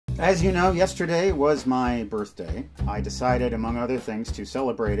As you know, yesterday was my birthday. I decided, among other things, to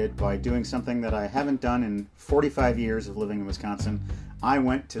celebrate it by doing something that I haven't done in 45 years of living in Wisconsin. I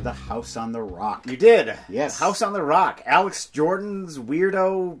went to the House on the Rock. You did? Yes. House on the Rock. Alex Jordan's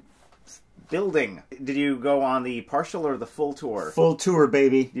weirdo building. Did you go on the partial or the full tour? Full tour,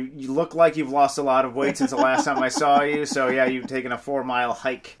 baby. You look like you've lost a lot of weight since the last time I saw you, so yeah, you've taken a 4-mile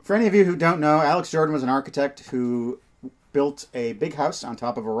hike. For any of you who don't know, Alex Jordan was an architect who built a big house on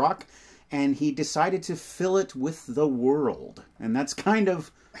top of a rock, and he decided to fill it with the world. And that's kind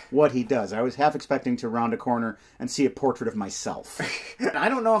of what he does. I was half expecting to round a corner and see a portrait of myself. I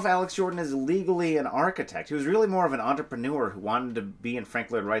don't know if Alex Jordan is legally an architect. He was really more of an entrepreneur who wanted to be in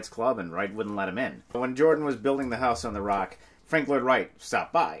Frank Lloyd Wright's club, and Wright wouldn't let him in. When Jordan was building the house on the rock, Frank Lloyd Wright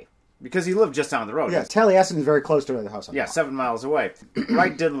stopped by. Because he lived just down the road. Yeah, Taliesin is very close to the house on the rock. 7 miles away.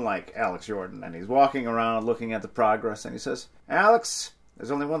 Wright didn't like Alex Jordan, and he's walking around looking at the progress, and he says, "Alex, there's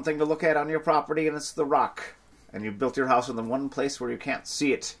only one thing to look at on your property, and it's the rock. And you built your house in the one place where you can't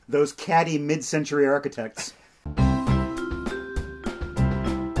see it." Those catty mid-century architects.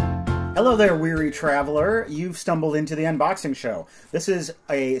 Hello there, weary traveler. You've stumbled into the unboxing show. This is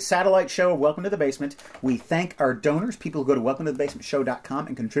a satellite show of Welcome to the Basement. We thank our donors, people who go to welcometothebasementshow.com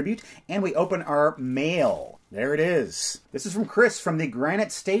and contribute, and we open our mail. There it is. This is from Chris from the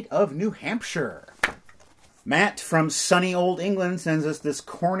Granite State of New Hampshire. Matt from sunny old England sends us this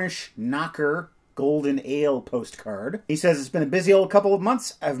Cornish knocker golden ale postcard. He says, "It's been a busy old couple of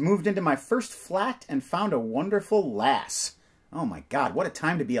months. I've moved into my first flat and found a wonderful lass." Oh my God, what a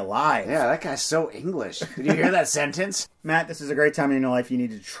time to be alive. Yeah, that guy's so English. Did you hear that sentence? Matt, this is a great time in your life. You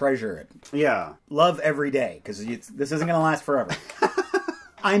need to treasure it. Yeah. Love every day, because this isn't going to last forever.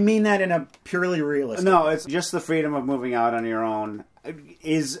 I mean that in a purely realistic No, way. it's just the freedom of moving out on your own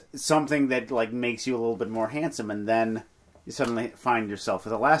is something that like makes you a little bit more handsome, and then you suddenly find yourself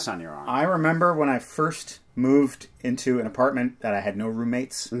with a lass on your arm. I remember when I first moved into an apartment that I had no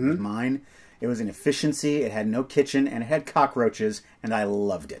roommates. It was mine. It was an efficiency, it had no kitchen, and it had cockroaches, and I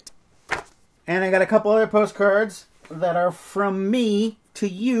loved it. And I got a couple other postcards that are from me to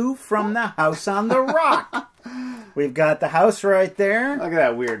you from the House on the Rock. We've got the house right there. Look at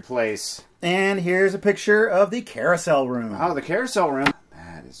that weird place. And here's a picture of the carousel room. Oh, the carousel room.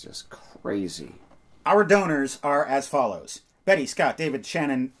 That is just crazy. Our donors are as follows. Betty, Scott, David,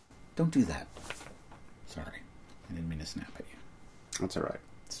 Shannon. Don't do that. Sorry. I didn't mean to snap at you. That's all right.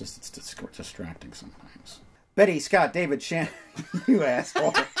 It's distracting sometimes. Betty, Scott, David, Shannon. You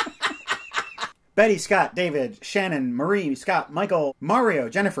asshole. Betty, Scott, David, Shannon, Marie, Scott, Michael, Mario,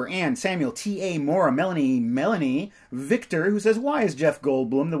 Jennifer, Ann, Samuel, T.A., Maura, Melanie, Victor, who says, "Why is Jeff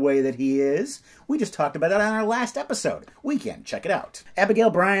Goldblum the way that he is?" We just talked about that on our last episode. Weekend, check it out. Abigail,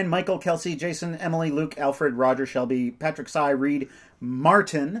 Brian, Michael, Kelsey, Jason, Emily, Luke, Alfred, Roger, Shelby, Patrick, Cy, Reed,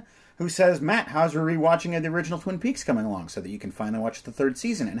 Martin, who says, "Matt, how's your rewatching of the original Twin Peaks coming along so that you can finally watch the 3rd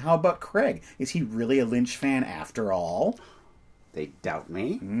season? And how about Craig? Is he really a Lynch fan after all?" They doubt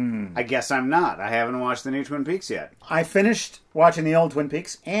me. I guess I'm not. I haven't watched the new Twin Peaks yet. I finished watching the old Twin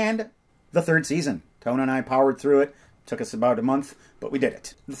Peaks and the 3rd season. Tona and I powered through it. Took us about a month, but we did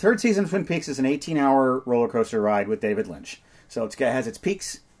it. The 3rd season of Twin Peaks is an 18-hour roller coaster ride with David Lynch. So it has its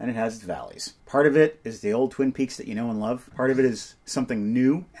peaks and it has its valleys. Part of it is the old Twin Peaks that you know and love. Part of it is something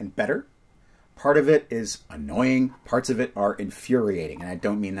new and better. Part of it is annoying. Parts of it are infuriating, and I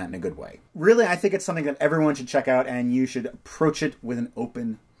don't mean that in a good way. Really, I think it's something that everyone should check out, and you should approach it with an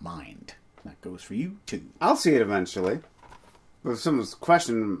open mind. That goes for you, too. I'll see it eventually. But if someone's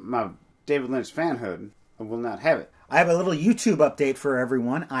questioning my David Lynch fanhood, I will not have it. I have a little YouTube update for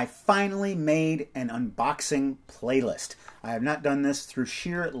everyone. I finally made an unboxing playlist. I have not done this through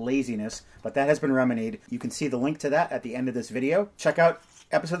sheer laziness, but that has been remedied. You can see the link to that at the end of this video. Check out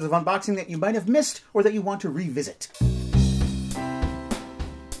episodes of unboxing that you might have missed or that you want to revisit.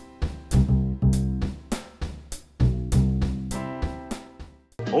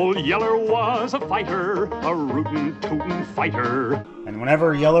 Old Yeller was a fighter, a rootin' tootin' fighter. And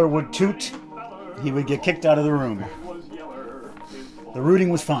whenever Yeller would toot, he would get kicked out of the room. The rooting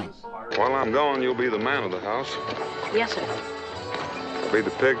was fine. While I'm gone, you'll be the man of the house. Yes, sir. I'll be the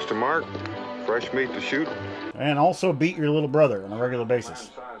pigs to mark, fresh meat to shoot. And also beat your little brother on a regular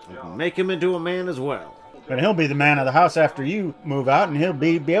basis. Make him into a man as well. But he'll be the man of the house after you move out, and he'll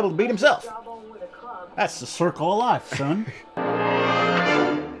be able to beat himself. That's the circle of life, son.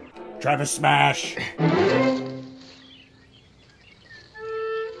 Travis Smash.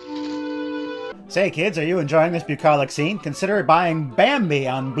 Say, kids, are you enjoying this bucolic scene? Consider buying Bambi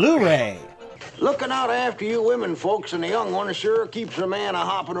on Blu-ray. Looking out after you women folks and the young one sure keeps a man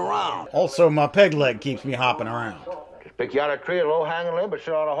a-hopping around. Also, my peg leg keeps me hopping around. Pick you out a tree, a low-hanging limb, but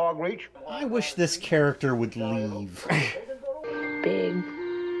sit out of hog reach. I wish this character would leave. Big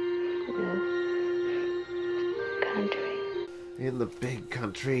country. In the big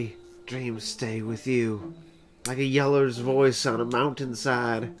country, dreams stay with you. Like a yeller's voice on a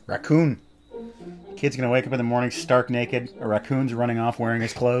mountainside. Raccoon. Kid's gonna wake up in the morning stark naked. A raccoon's running off wearing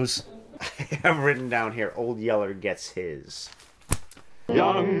his clothes. I have written down here, Old Yeller gets his.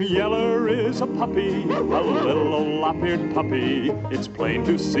 Young Yeller is a puppy, a little old lop-eared puppy. It's plain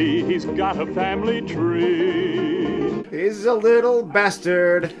to see he's got a family tree. He's a little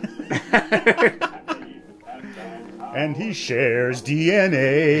bastard. And he shares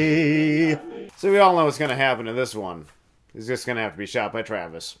DNA. So we all know what's going to happen to this one. He's just going to have to be shot by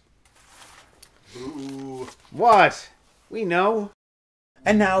Travis. Ooh. What? We know.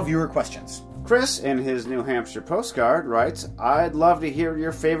 And now, viewer questions. Chris, in his New Hampshire postcard, writes, I'd love to hear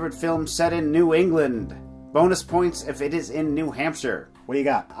your favorite film set in New England. Bonus points if it is in New Hampshire. What do you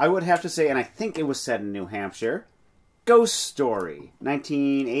got? I would have to say, and I think it was set in New Hampshire, Ghost Story.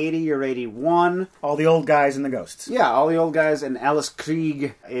 1980 or 81. All the old guys and the ghosts. Yeah, all the old guys and Alice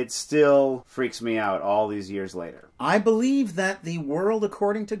Krieg. It still freaks me out all these years later. I believe that The World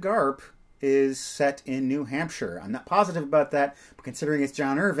According to Garp is set in New Hampshire. I'm not positive about that, but considering it's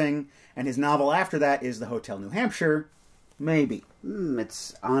John Irving, and his novel after that is The Hotel New Hampshire, maybe.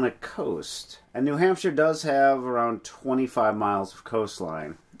 It's on a coast. And New Hampshire does have around 25 miles of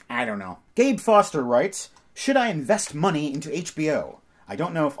coastline. I don't know. Gabe Foster writes, should I invest money into HBO? I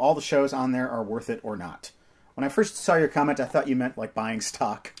don't know if all the shows on there are worth it or not. When I first saw your comment, I thought you meant like buying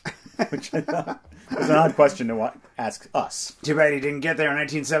stock, which I thought was an odd question to ask us. Too bad he didn't get there in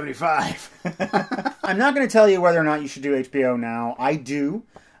 1975. I'm not going to tell you whether or not you should do HBO now. I do.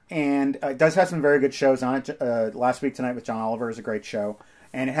 And it does have some very good shows on it. Last Week Tonight with John Oliver is a great show.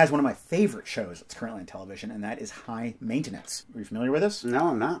 And it has one of my favorite shows that's currently on television, and that is High Maintenance. Are you familiar with this? No,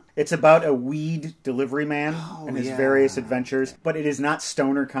 I'm not. It's about a weed delivery man and his various adventures. But it is not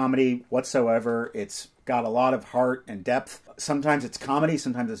stoner comedy whatsoever. It's got a lot of heart and depth. Sometimes it's comedy,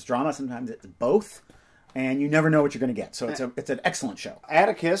 sometimes it's drama, sometimes it's both. And you never know what you're going to get. So it's an excellent show.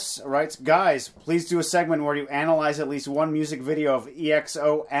 Atticus writes, guys, please do a segment where you analyze at least one music video of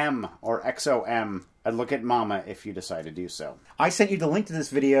EXO-M or EXO-M. I'd look at Mama if you decide to do so. I sent you the link to this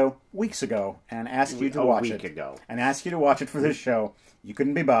video weeks ago and asked you to watch it. A week ago. And asked you to watch it for this show. You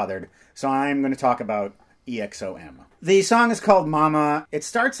couldn't be bothered. So I'm going to talk about EXO-M. The song is called Mama. It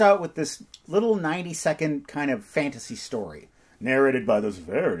starts out with this little 90-second kind of fantasy story, narrated by this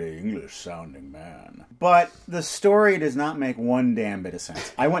very English-sounding man. But the story does not make one damn bit of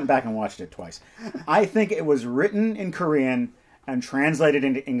sense. I went back and watched it twice. I think it was written in Korean and translated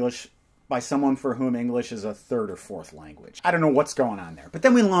into English by someone for whom English is a third or fourth language. I don't know what's going on there. But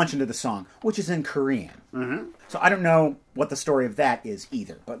then we launch into the song, which is in Korean. So I don't know what the story of that is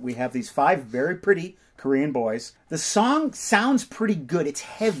either. But we have these 5 very pretty Korean boys. The song sounds pretty good. It's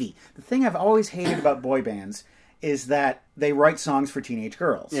heavy. The thing I've always hated about boy bands is that they write songs for teenage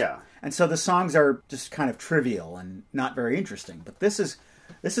girls. Yeah. And so the songs are just kind of trivial and not very interesting. But this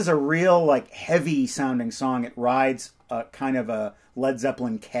is a real, like, heavy sounding song. It rides a kind of a Led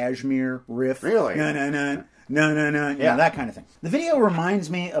Zeppelin Kashmir riff. Really? No, yeah, that kind of thing. The video reminds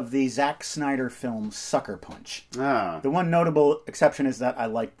me of the Zack Snyder film Sucker Punch. Ah. The one notable exception is that I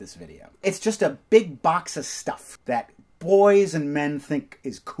like this video. It's just a big box of stuff that boys and men think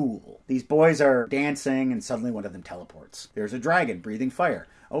is cool. These boys are dancing and suddenly one of them teleports. There's a dragon breathing fire.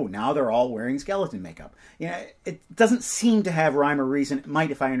 Oh, now they're all wearing skeleton makeup. You know, it doesn't seem to have rhyme or reason. It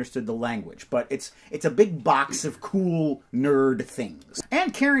might if I understood the language, but it's a big box of cool nerd things.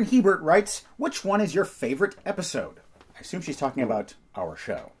 And Karen Hebert writes, which one is your favorite episode? I assume she's talking about our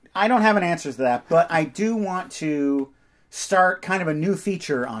show. I don't have an answer to that, but I do want to start kind of a new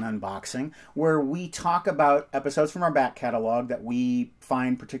feature on Unboxing where we talk about episodes from our back catalog that we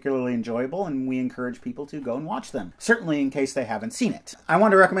find particularly enjoyable, and we encourage people to go and watch them, certainly in case they haven't seen it. I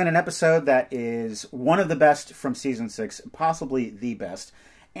want to recommend an episode that is one of the best from Season 6, possibly the best,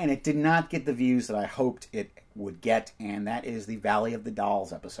 and it did not get the views that I hoped it would get, and that is the Valley of the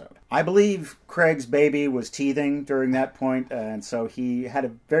Dolls episode. I believe Craig's baby was teething during that point, and so he had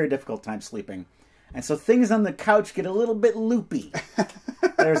a very difficult time sleeping. And so things on the couch get a little bit loopy.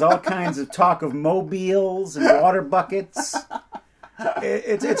 There's all kinds of talk of mobiles and water buckets.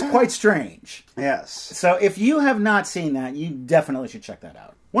 It's quite strange. Yes. So if you have not seen that, you definitely should check that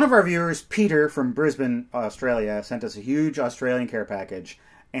out. One of our viewers, Peter from Brisbane, Australia, sent us a huge Australian care package,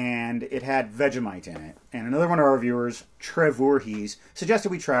 and it had Vegemite in it. And another one of our viewers, Trev Voorhees,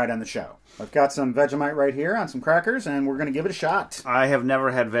 suggested we try it on the show. I've got some Vegemite right here on some crackers, and we're going to give it a shot. I have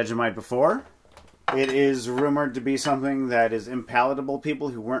never had Vegemite before. It is rumored to be something that is impalatable to people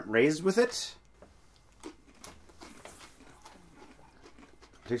who weren't raised with it.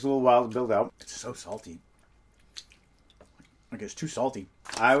 Takes a little while to build out. It's so salty. Like, it's too salty.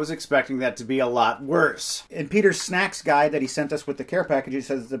 I was expecting that to be a lot worse. In Peter's snacks guide that he sent us with the care package, he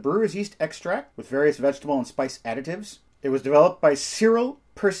says the brewer's yeast extract with various vegetable and spice additives. It was developed by Cyril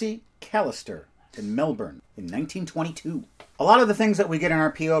Percy Callister in Melbourne in 1922. A lot of the things that we get in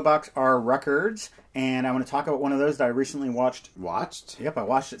our P.O. box are records, and I want to talk about one of those that I recently watched. Watched? Yep, I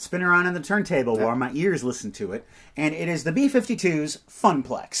watched it spin around on the turntable while my ears listened to it, and it is the B-52's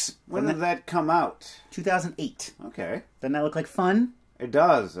Funplex. When did that come out? 2008. Okay. Doesn't that look like fun? It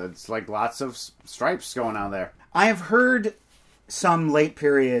does. It's like lots of stripes going on there. I have heard some late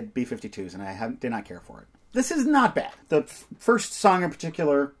period B-52s, and I did not care for it. This is not bad. The first song in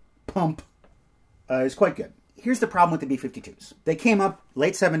particular, Pump, is quite good. Here's the problem with the B-52s. They came up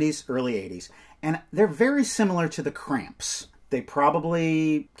late 70s, early 80s, and they're very similar to the Cramps. They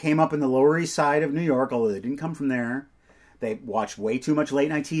probably came up in the Lower East Side of New York, although they didn't come from there. They watch way too much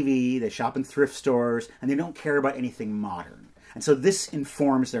late-night TV, they shop in thrift stores, and they don't care about anything modern. And so this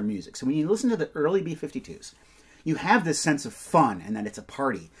informs their music. So when you listen to the early B-52s, you have this sense of fun and that it's a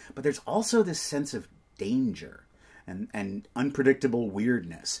party, but there's also this sense of danger and unpredictable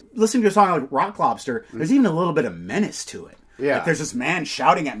weirdness. Listening to a song like Rock Lobster, there's even a little bit of menace to it. Yeah. Like there's this man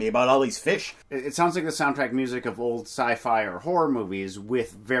shouting at me about all these fish. It sounds like the soundtrack music of old sci-fi or horror movies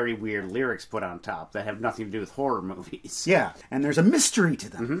with very weird lyrics put on top that have nothing to do with horror movies. Yeah, and there's a mystery to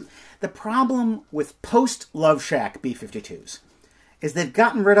them. Mm-hmm. The problem with post-Love Shack B-52s is they've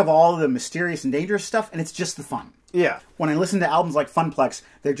gotten rid of all of the mysterious and dangerous stuff, and it's just the fun. Yeah. When I listen to albums like Funplex,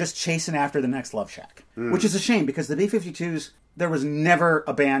 they're just chasing after the next Love Shack. Which is a shame, because the B-52s, there was never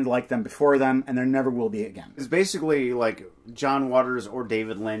a band like them before them, and there never will be again. It's basically like John Waters or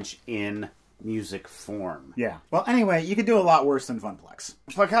David Lynch in music form. Yeah. Well, anyway, you could do a lot worse than Funplex.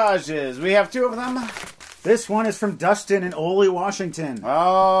 Placages. We have two of them. This one is from Dustin in Ole, Washington.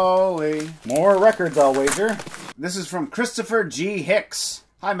 Holy. More records, I'll wager. This is from Christopher G. Hicks.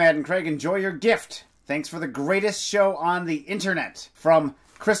 Hi, Matt and Craig. Enjoy your gift. Thanks for the greatest show on the internet. From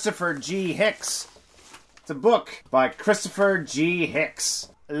Christopher G. Hicks. It's a book by Christopher G. Hicks.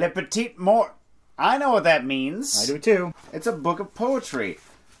 Le Petit Mort. I know what that means. I do too. It's a book of poetry.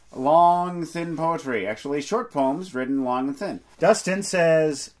 Long, thin poetry. Actually, short poems written long and thin. Dustin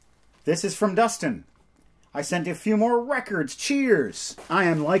says, this is from Dustin. I sent a few more records. Cheers. I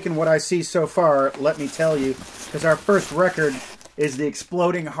am liking what I see so far, let me tell you, because our first record is the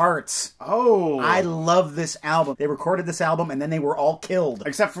Exploding Hearts. Oh. I love this album. They recorded this album and then they were all killed.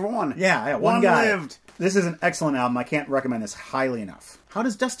 Except for one. Yeah, one guy. Lived. This is an excellent album. I can't recommend this highly enough. How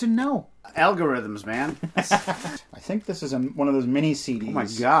does Dustin know? Algorithms, man. I think this is one of those mini CDs. Oh my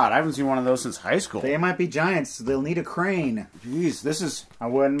god, I haven't seen one of those since high school. They might be giants. So they'll need a crane. Jeez, this is... I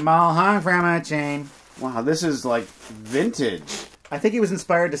wouldn't ball hung from a chain. Wow, this is like vintage. I think he was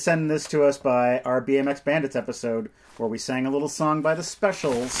inspired to send this to us by our BMX Bandits episode where we sang a little song by the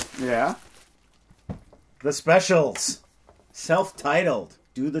Specials. Yeah? The Specials. Self-titled.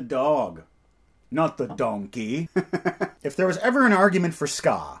 Do the dog. Not the donkey. If there was ever an argument for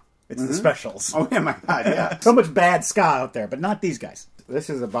ska, it's the Specials. Oh, yeah, my god, yeah. So much bad ska out there, but not these guys. This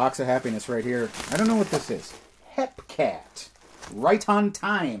is a box of happiness right here. I don't know what this is. Hepcat. Right on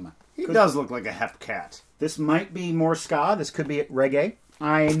time. He does look like a hep cat. This might be more ska. This could be reggae.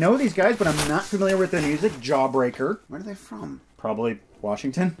 I know these guys, but I'm not familiar with their music. Jawbreaker. Where are they from? Probably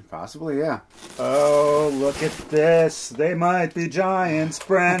Washington. Possibly, yeah. Oh, look at this. They might be giants.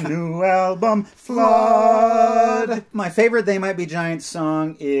 Brand new album, Flood. My favorite They Might Be Giants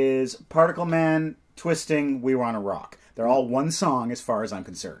song is Particle Man Twisting We Wanna Rock. They're all one song as far as I'm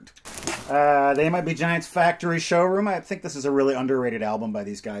concerned. They Might Be Giants Factory Showroom. I think this is a really underrated album by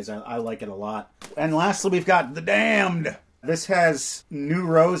these guys. I like it a lot. And lastly, we've got The Damned. This has New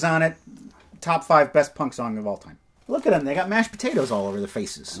Rose on it. Top 5 best punk song of all time. Look at them. They got mashed potatoes all over their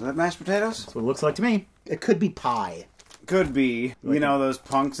faces. Is that mashed potatoes? That's what it looks like to me. It could be pie. Could be. You know those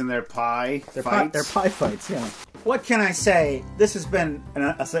punks and their pie fights? They're pie fights, yeah. What can I say? This has been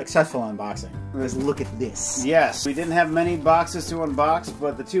a successful unboxing. Let's look at this. Yes. We didn't have many boxes to unbox,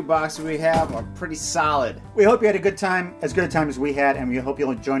 but the 2 boxes we have are pretty solid. We hope you had a good time, as good a time as we had, and we hope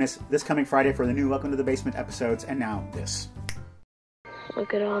you'll join us this coming Friday for the new Welcome to the Basement episodes. And now, this.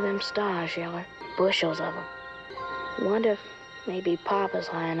 Look at all them stars, Yeller. Bushels of them. Wonder if maybe Papa's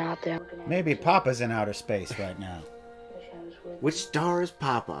lying out there. Maybe Papa's in outer space right now. Which star is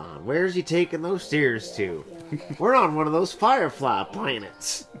Papa on? Where's he taking those steers to? We're on one of those Firefly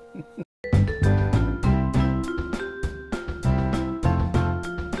planets.